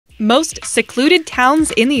Most secluded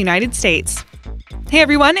towns in the United States. Hey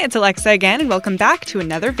everyone, it's Alexa again, and welcome back to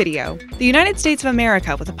another video. The United States of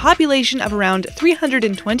America, with a population of around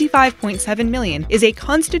 325.7 million, is a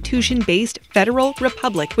constitution-based federal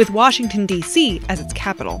republic with Washington, D.C. as its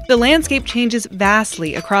capital. The landscape changes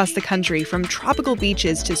vastly across the country, from tropical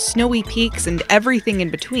beaches to snowy peaks and everything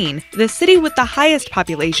in between. The city with the highest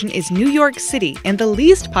population is New York City, and the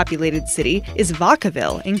least populated city is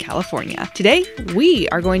Vacaville in California. Today, we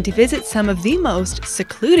are going to visit some of the most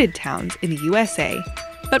secluded towns in the USA.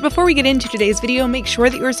 But before we get into today's video, make sure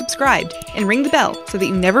that you are subscribed and ring the bell so that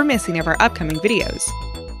you never miss any of our upcoming videos.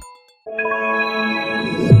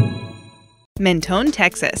 Mentone,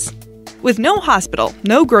 Texas. With no hospital,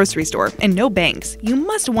 no grocery store, and no banks, you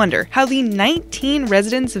must wonder how the 19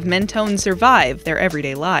 residents of Mentone survive their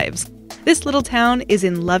everyday lives. This little town is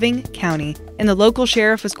in Loving County, and the local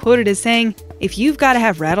sheriff was quoted as saying, "If you've got to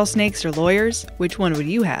have rattlesnakes or lawyers, which one would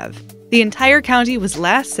you have?" The entire county was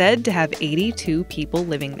last said to have 82 people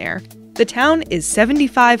living there. The town is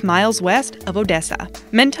 75 miles west of Odessa.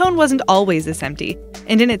 Mentone wasn't always this empty,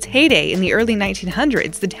 and in its heyday in the early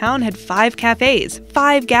 1900s, the town had 5 cafes,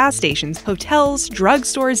 5 gas stations, hotels,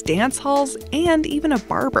 drugstores, dance halls, and even a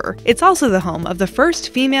barber. It's also the home of the first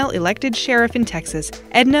female elected sheriff in Texas,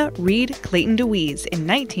 Edna Reed Clayton DeWeese, in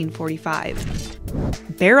 1945.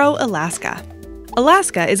 Barrow, Alaska.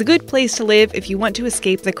 Alaska is a good place to live if you want to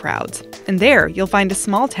escape the crowds, and there you'll find a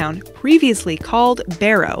small town previously called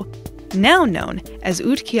Barrow, now known as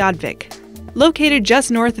Utqiagvik. Located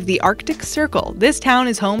just north of the Arctic Circle, this town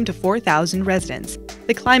is home to 4,000 residents.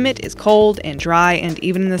 The climate is cold and dry, and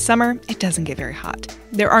even in the summer, it doesn't get very hot.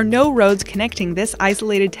 There are no roads connecting this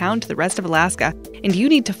isolated town to the rest of Alaska, and you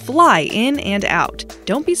need to fly in and out.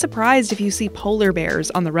 Don't be surprised if you see polar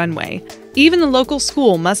bears on the runway. Even the local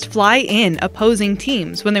school must fly in opposing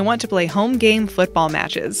teams when they want to play home game football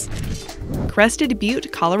matches. Crested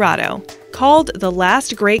Butte, Colorado. Called the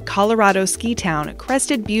last great Colorado ski town,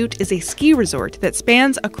 Crested Butte is a ski resort that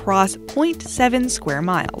spans across 0.7 square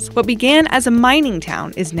miles. What began as a mining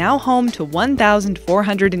town is now home to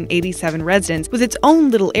 1,487 residents with its own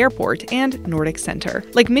little airport and Nordic Center.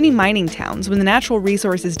 Like many mining towns, when the natural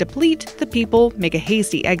resources deplete, the people make a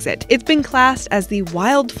hasty exit. It's been classed as the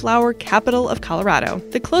wildflower capital of Colorado.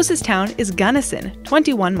 The closest town is Gunnison,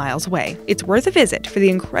 21 miles away. It's worth a visit for the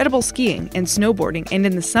incredible skiing and snowboarding, and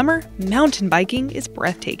in the summer, mountain biking is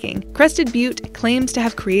breathtaking. Crested Butte claims to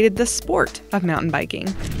have created the sport of mountain biking.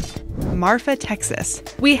 Marfa, Texas.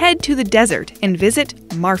 We head to the desert and visit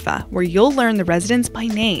Marfa, where you'll learn the residents by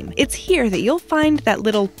name. It's here that you'll find that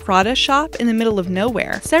little Prada shop in the middle of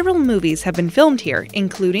nowhere. Several movies have been filmed here,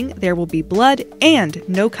 including There Will Be Blood and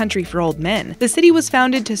No Country for Old Men. The city was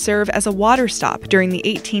founded to serve as a water stop during the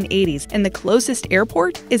 1880s, and the closest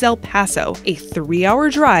airport is El Paso, a 3-hour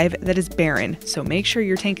drive that is barren, so make sure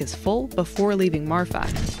your tank is full before leaving Marfa.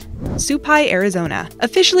 Supai, Arizona.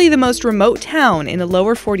 Officially the most remote town in the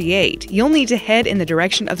lower 48, you'll need to head in the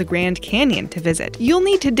direction of the Grand Canyon to visit. You'll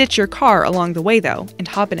need to ditch your car along the way though, and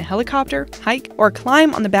hop in a helicopter, hike, or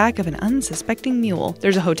climb on the back of an unsuspecting mule.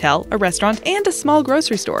 There's a hotel, a restaurant, and a small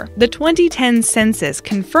grocery store. The 2010 census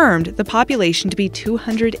confirmed the population to be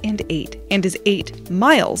 208 and is 8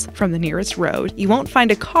 miles from the nearest road. You won't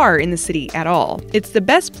find a car in the city at all. It's the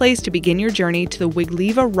best place to begin your journey to the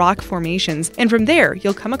Wigliva rock formations, and from there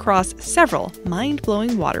you'll come across several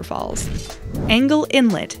mind-blowing waterfalls. Angle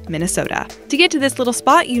Inlet, Minnesota. To get to this little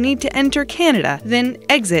spot, you need to enter Canada, then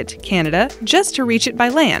exit Canada just to reach it by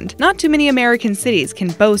land. Not too many American cities can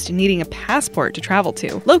boast needing a passport to travel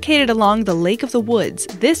to. Located along the Lake of the Woods,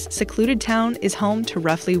 this secluded town is home to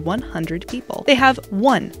roughly 100 people. They have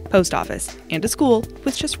 1 post office and a school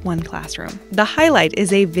with just 1 classroom. The highlight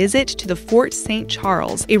is a visit to the Fort St.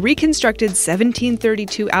 Charles, a reconstructed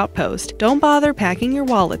 1732 outpost. Don't bother packing your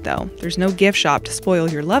wallet though. There's no gift shop to spoil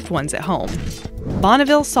your loved ones at home.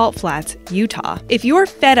 Bonneville Salt Flats, Utah. If you're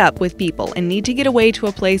fed up with people and need to get away to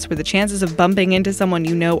a place where the chances of bumping into someone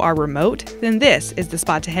you know are remote, then this is the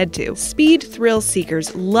spot to head to. Speed thrill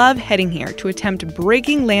seekers love heading here to attempt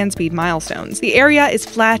breaking land speed milestones. The area is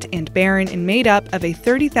flat and barren and made up of a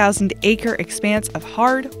 30,000-acre expanse of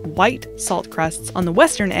hard, white salt crusts on the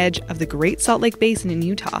western edge of the Great Salt Lake Basin in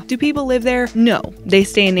Utah. Do people live there? No, they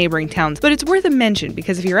stay in neighboring towns, but it's worth a mention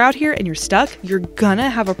because if you're out here and you're stuck, you're gonna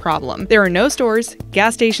have a problem. There are no stores,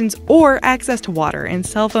 gas stations, or access to water, and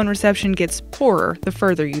cell phone reception gets poorer the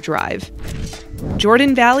further you drive.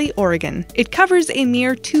 Jordan Valley, Oregon. It covers a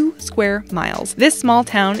mere 2 square miles. This small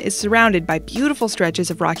town is surrounded by beautiful stretches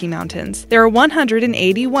of Rocky Mountains. There are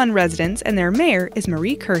 181 residents, and their mayor is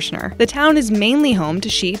Marie Kirschner. The town is mainly home to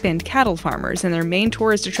sheep and cattle farmers, and their main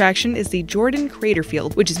tourist attraction is the Jordan Crater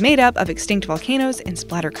Field, which is made up of extinct volcanoes and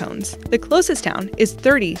splatter cones. The closest town is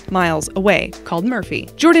 30 miles away, called Murphy.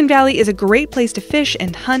 Jordan Valley is a great place to fish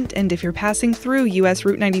and hunt, and if you're passing through US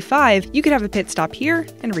Route 95, you could have a pit stop here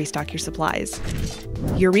and restock your supplies.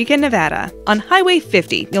 Eureka, Nevada. On Highway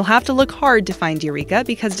 50, you'll have to look hard to find Eureka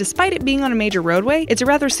because despite it being on a major roadway, it's a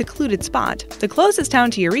rather secluded spot. The closest town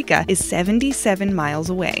to Eureka is 77 miles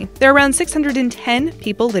away. There are around 610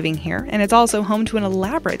 people living here, and it's also home to an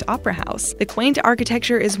elaborate opera house. The quaint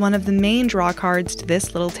architecture is one of the main draw cards to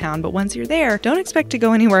this little town, but once you're there, don't expect to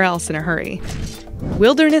go anywhere else in a hurry.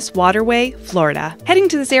 Wilderness Waterway, Florida. Heading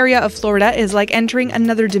to this area of Florida is like entering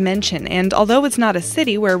another dimension, and although it's not a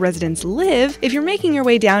city where residents live, if you're making your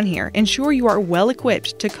way down here, ensure you are well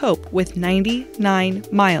equipped to cope with 99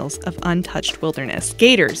 miles of untouched wilderness.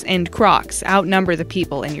 Gators and crocs outnumber the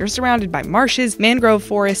people, and you're surrounded by marshes, mangrove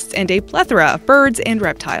forests, and a plethora of birds and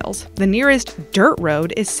reptiles. The nearest dirt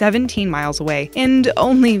road is 17 miles away, and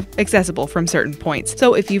only accessible from certain points,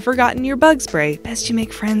 so if you've forgotten your bug spray, best you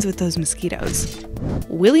make friends with those mosquitoes.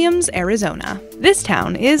 Williams, Arizona. This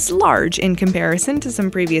town is large in comparison to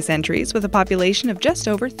some previous entries, with a population of just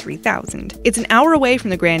over 3,000. It's an hour away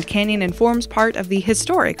from the Grand Canyon and forms part of the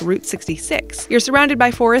historic Route 66. You're surrounded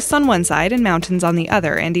by forests on one side and mountains on the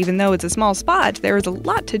other, and even though it's a small spot, there is a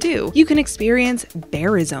lot to do. You can experience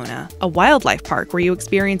Bearizona, a wildlife park where you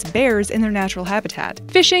experience bears in their natural habitat.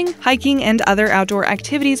 Fishing, hiking, and other outdoor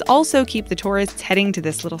activities also keep the tourists heading to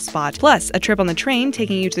this little spot. Plus, a trip on the train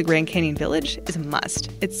taking you to the Grand Canyon Village is a must.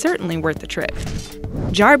 It's certainly worth the trip.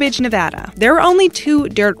 Jarbrige, Nevada. There are only 2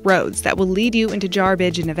 dirt roads that will lead you into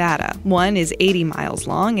Jarbrige, Nevada. One is 80 miles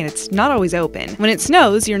long, and it's not always open. When it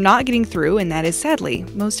snows, you're not getting through, and that is sadly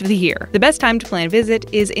most of the year. The best time to plan a visit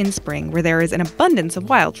is in spring, where there is an abundance of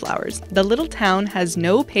wildflowers. The little town has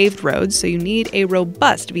no paved roads, so you need a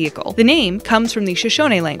robust vehicle. The name comes from the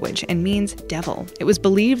Shoshone language and means devil. It was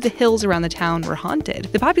believed the hills around the town were haunted.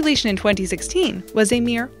 The population in 2016 was a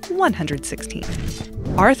mere 116.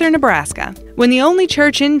 Arthur, Nebraska. When the only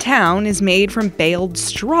church in town is made from baled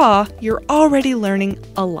straw, you're already learning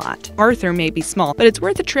a lot. Arthur may be small, but it's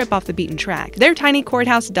worth a trip off the beaten track. Their tiny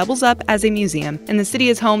courthouse doubles up as a museum, and the city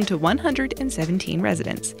is home to 117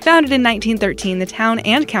 residents. Founded in 1913, the town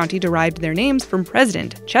and county derived their names from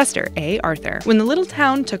President Chester A. Arthur. When the little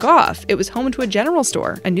town took off, it was home to a general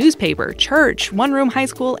store, a newspaper, church, one-room high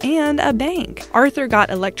school, and a bank. Arthur got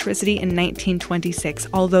electricity in 1926,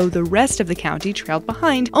 although the rest of the county trailed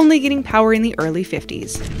behind, only getting power in the early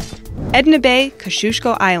 50s. Edna Bay,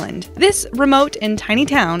 Kosciuszko Island. This remote and tiny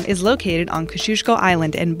town is located on Kosciuszko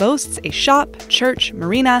Island and boasts a shop, church,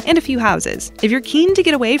 marina, and a few houses. If you're keen to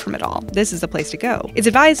get away from it all, this is the place to go. It's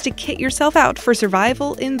advised to kit yourself out for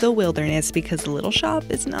survival in the wilderness because the little shop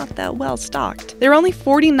is not that well stocked. There are only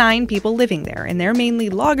 49 people living there, and they're mainly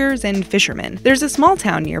loggers and fishermen. There's a small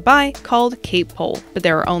town nearby called Cape Pole, but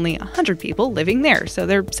there are only 100 people living there, so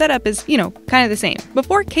their setup is, kind of the same.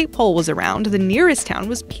 Before Cape Pole was around, the nearest town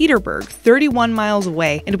was Petersburg, 31 miles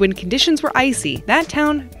away, and when conditions were icy, that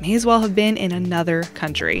town may as well have been in another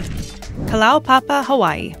country. Kalaupapa,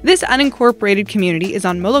 Hawaii. This unincorporated community is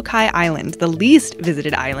on Molokai Island, the least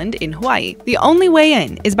visited island in Hawaii. The only way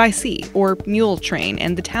in is by sea, or mule train,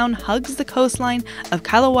 and the town hugs the coastline of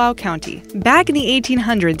Kalawao County. Back in the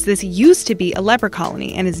 1800s, this used to be a leper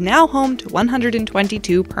colony and is now home to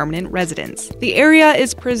 122 permanent residents. The area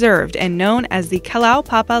is preserved and known as the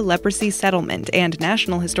Kalaupapa Leprosy Settlement and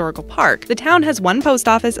National Historical Park. The town has one post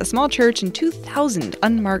office, a small church, and 2,000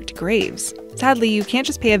 unmarked graves. Sadly, you can't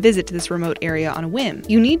just pay a visit to this remote area on a whim.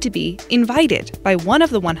 You need to be invited by one of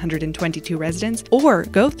the 122 residents or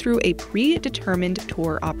go through a predetermined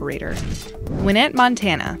tour operator. Gwinnett,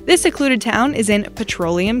 Montana. This secluded town is in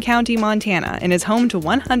Petroleum County, Montana, and is home to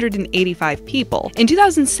 185 people. In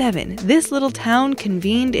 2007, this little town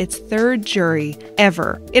convened its 3rd jury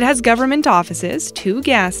ever. It has government offices, 2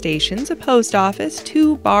 gas stations, a post office,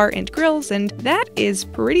 2 bar and grills, and that is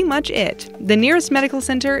pretty much it. The nearest medical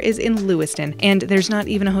center is in Lewiston, and there's not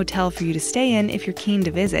even a hotel for you to stay in if you're keen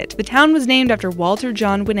to visit. The town was named after Walter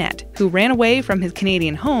John Gwinnett, who ran away from his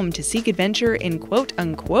Canadian home to seek adventure in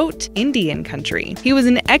quote-unquote Indian country. He was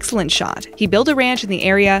an excellent shot. He built a ranch in the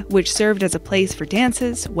area, which served as a place for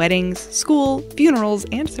dances, weddings, school, funerals,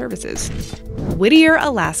 and services. Whittier,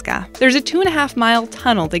 Alaska. There's a 2.5-mile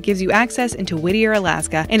tunnel that gives you access into Whittier,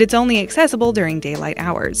 Alaska, and it's only accessible during daylight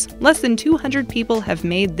hours. Less than 200 people have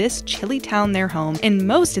made this chilly town their home, and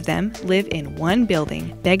most of them live in one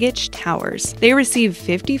building, Begich Towers. They receive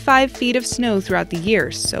 55 feet of snow throughout the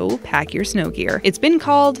year, so pack your snow gear. It's been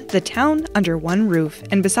called the town under one roof,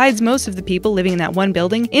 and besides most of the people living in that one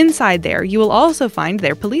building, inside there you will also find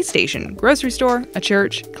their police station, grocery store, a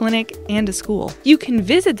church, clinic, and a school. You can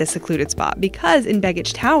visit the secluded spot because in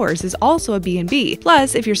Begich Towers is also a B&B.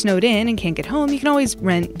 Plus, if you're snowed in and can't get home, you can always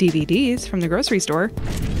rent DVDs from the grocery store.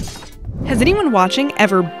 Has anyone watching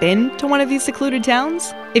ever been to one of these secluded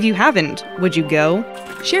towns? If you haven't, would you go?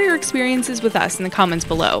 Share your experiences with us in the comments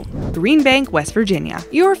below. Green Bank, West Virginia.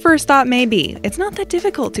 Your first thought may be, it's not that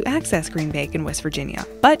difficult to access Green Bank in West Virginia.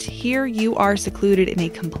 But here you are secluded in a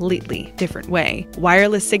completely different way.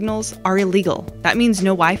 Wireless signals are illegal. That means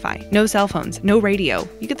no Wi-Fi, no cell phones, no radio.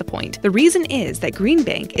 You get the point. The reason is that Green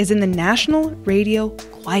Bank is in the National Radio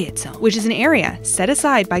Quiet Zone, which is an area set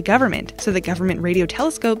aside by government so that government radio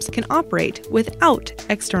telescopes can operate without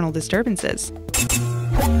external disturbances.